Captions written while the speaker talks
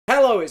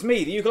Hello, it's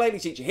me, the ukulele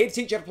teacher, here to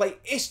teach you how to play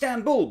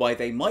Istanbul by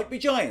They Might Be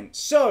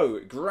Giants. So,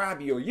 grab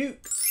your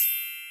uke,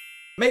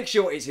 make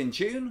sure it's in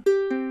tune,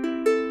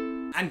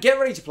 and get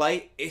ready to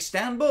play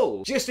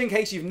Istanbul. Just in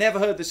case you've never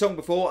heard the song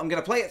before, I'm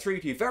going to play it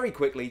through to you very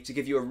quickly to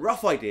give you a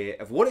rough idea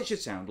of what it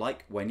should sound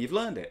like when you've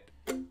learned it.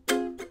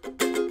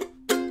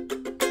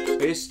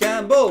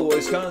 Istanbul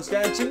was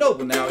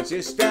Constantinople, now it's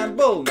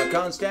Istanbul, not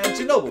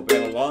Constantinople.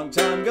 Been a long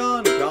time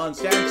gone,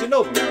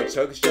 Constantinople, now it's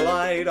Turkish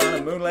delight on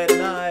a moonlit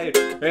night.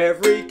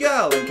 Every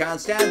girl in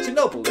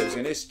Constantinople lives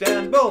in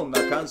Istanbul,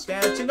 not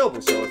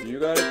Constantinople. So if you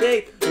got a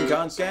date in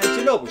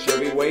Constantinople, she'll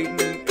be waiting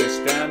in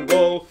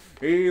Istanbul.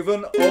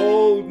 Even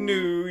old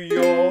New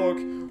York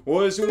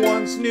was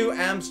once New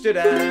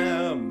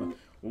Amsterdam.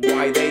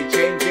 Why they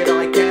changed it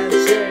I can't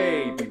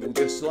say, people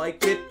just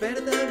liked it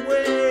better that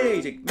way.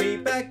 Take me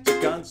back to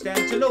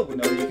Constantinople,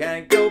 no you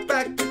can't go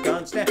back to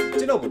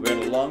Constantinople.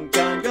 Been a long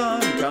time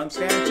gone,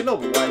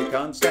 Constantinople, why did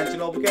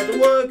Constantinople get the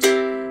works?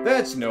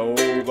 That's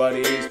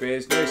nobody's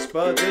business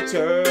but the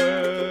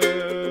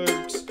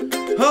Turks.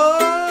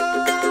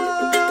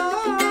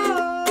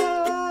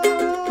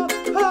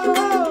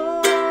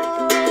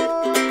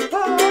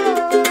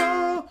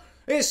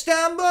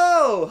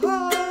 Istanbul!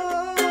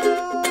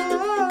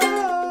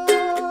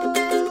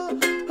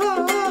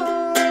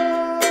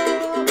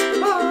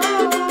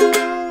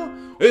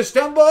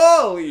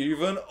 Istanbul!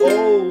 Even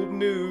old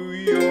New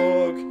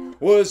York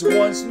was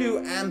once New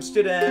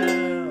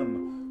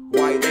Amsterdam.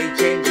 Why they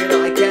changed it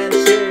I can't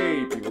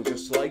say, people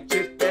just liked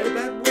it better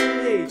that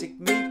way. Take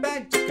me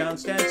back to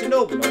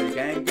Constantinople, no you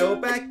can't go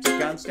back to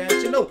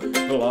Constantinople.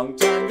 A long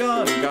time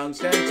gone,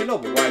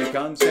 Constantinople, why did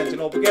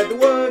Constantinople get the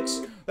works?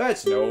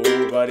 That's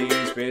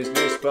nobody's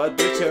business but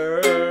the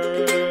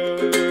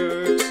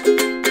Turks.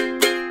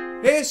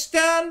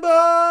 Istanbul!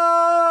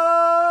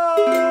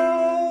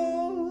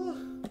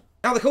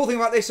 Now the cool thing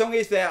about this song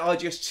is there are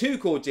just 2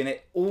 chords in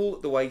it all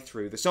the way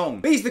through the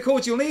song. These are the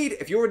chords you'll need.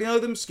 If you already know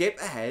them, skip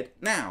ahead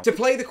now. To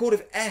play the chord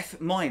of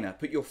F minor,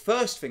 put your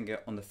first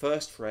finger on the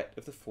 1st fret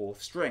of the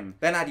 4th string.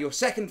 Then add your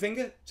 2nd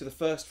finger to the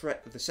 1st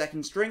fret of the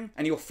 2nd string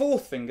and your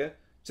 4th finger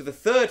to the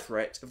 3rd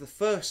fret of the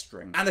 1st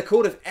string. And the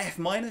chord of F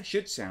minor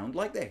should sound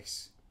like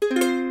this.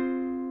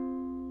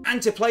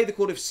 And to play the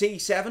chord of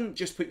C7,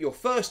 just put your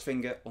 1st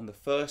finger on the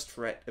 1st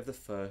fret of the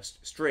 1st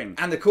string.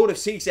 And the chord of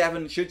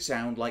C7 should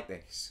sound like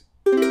this.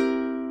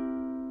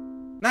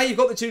 Now you've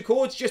got the 2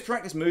 chords, just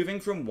practice moving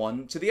from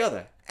one to the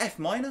other. F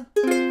minor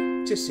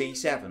to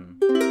C7,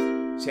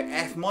 to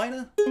F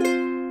minor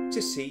to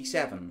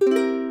C7.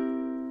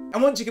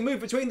 And once you can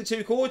move between the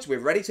 2 chords, we're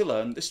ready to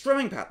learn the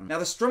strumming pattern. Now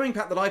the strumming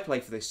pattern that I play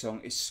for this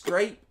song is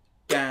scrape,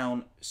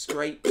 down,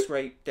 scrape,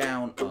 scrape,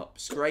 down, up,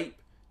 scrape,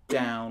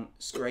 down,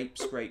 scrape,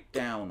 scrape,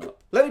 down,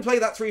 up. Let me play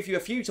that through for you a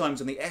few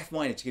times on the F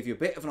minor to give you a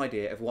bit of an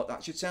idea of what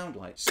that should sound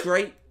like.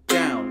 Scrape,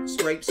 down,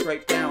 scrape,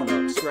 scrape, down,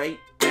 up, scrape,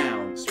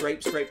 down,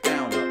 scrape, scrape,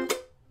 down, up.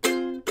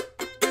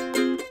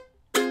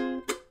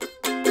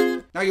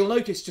 Now you'll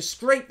notice to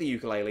scrape the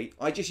ukulele,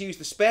 I just use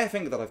the spare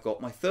finger that I've got,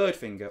 my 3rd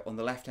finger on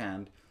the left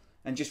hand,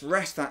 and just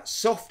rest that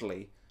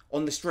softly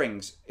on the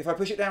strings. If I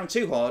push it down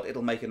too hard,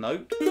 it'll make a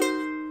note.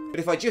 But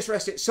if I just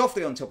rest it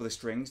softly on top of the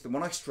strings, then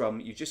when I strum,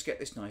 you just get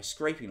this nice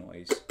scrapey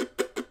noise.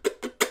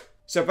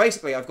 So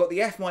basically, I've got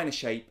the F minor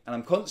shape, and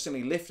I'm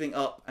constantly lifting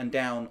up and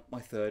down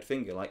my 3rd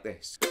finger like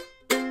this.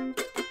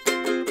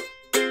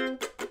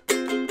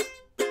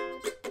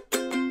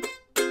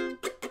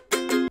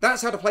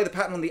 That's how to play the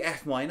pattern on the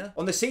F minor.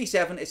 On the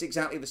C7, it's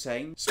exactly the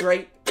same.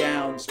 Scrape,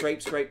 down,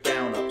 scrape, scrape,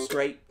 down, up.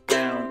 Scrape,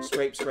 down,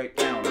 scrape, scrape,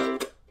 down,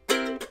 up.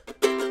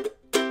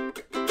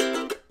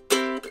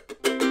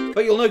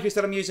 But you'll notice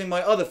that I'm using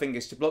my other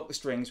fingers to block the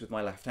strings with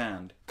my left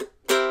hand.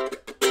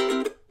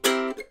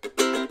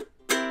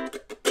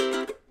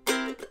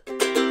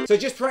 So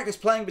just practice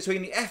playing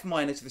between the F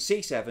minor to the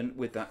C7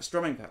 with that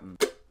strumming pattern.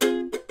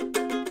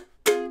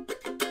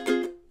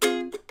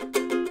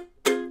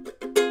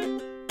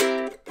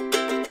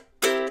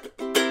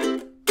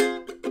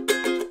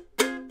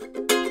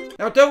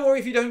 Now don't worry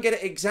if you don't get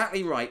it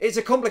exactly right. It's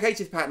a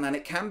complicated pattern and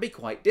it can be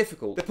quite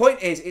difficult. The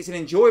point is, it's an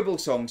enjoyable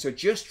song, so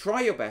just try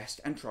your best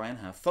and try and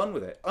have fun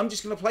with it. I'm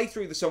just going to play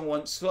through the song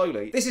once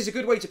slowly. This is a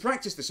good way to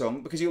practice the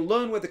song because you'll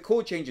learn where the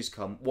chord changes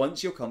come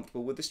once you're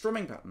comfortable with the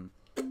strumming pattern.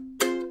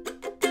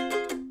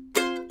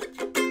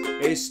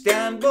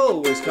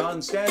 Istanbul was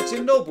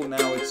Constantinople,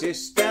 now it's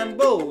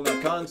Istanbul,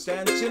 not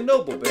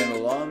Constantinople. Been a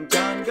long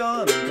time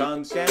gone,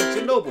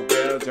 Constantinople.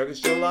 Been a Turkish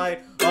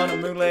delight on a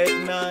moonlit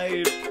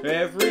night.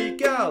 Every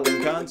gal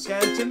in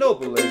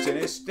Constantinople lives in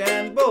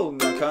Istanbul,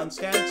 not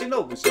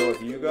Constantinople. So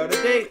if you got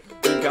a date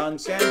in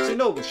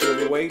Constantinople, she'll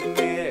be waiting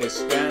in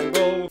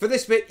Istanbul. For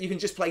this bit, you can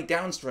just play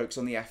downstrokes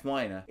on the F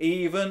minor.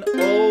 Even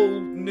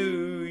old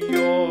New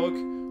York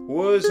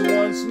was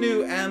once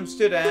New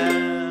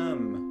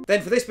Amsterdam.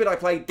 Then for this bit I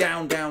play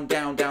down, down,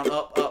 down, down,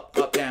 up, up,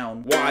 up,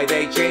 down. Why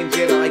they changed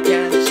it I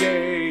can't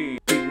say,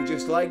 people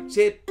just liked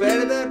it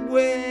better that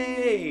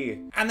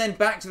way. And then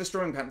back to the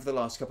strumming pattern for the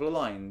last couple of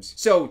lines.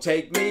 So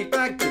take me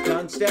back to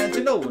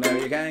Constantinople, now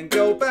you can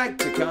go back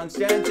to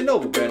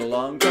Constantinople. Been a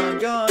long time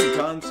gone,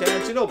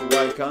 Constantinople.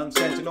 Why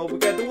Constantinople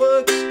get the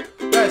works?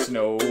 That's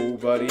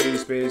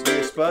nobody's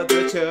business but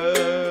the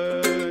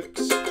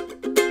Turks.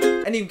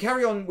 And you can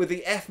carry on with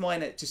the F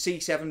minor to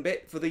C7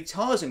 bit for the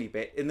Tarzan-y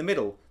bit in the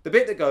middle. The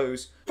bit that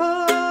goes...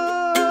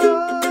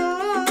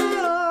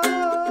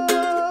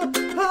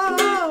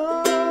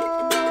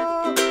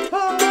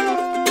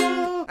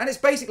 And it's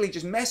basically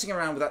just messing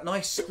around with that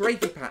nice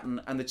scrapey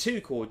pattern and the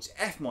two chords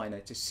F minor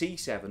to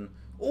C7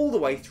 all the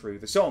way through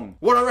the song.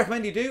 What I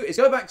recommend you do is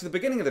go back to the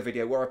beginning of the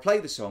video where I play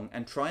the song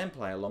and try and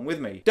play along with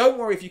me. Don't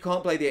worry if you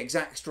can't play the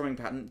exact strumming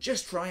pattern,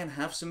 just try and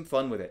have some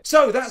fun with it.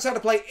 So that's how to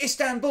play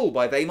Istanbul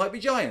by They Might Be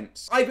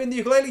Giants. I've been the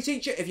ukulele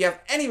teacher. If you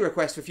have any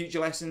requests for future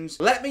lessons,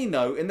 let me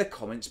know in the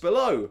comments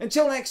below.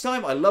 Until next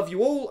time, I love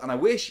you all and I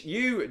wish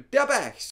you the best.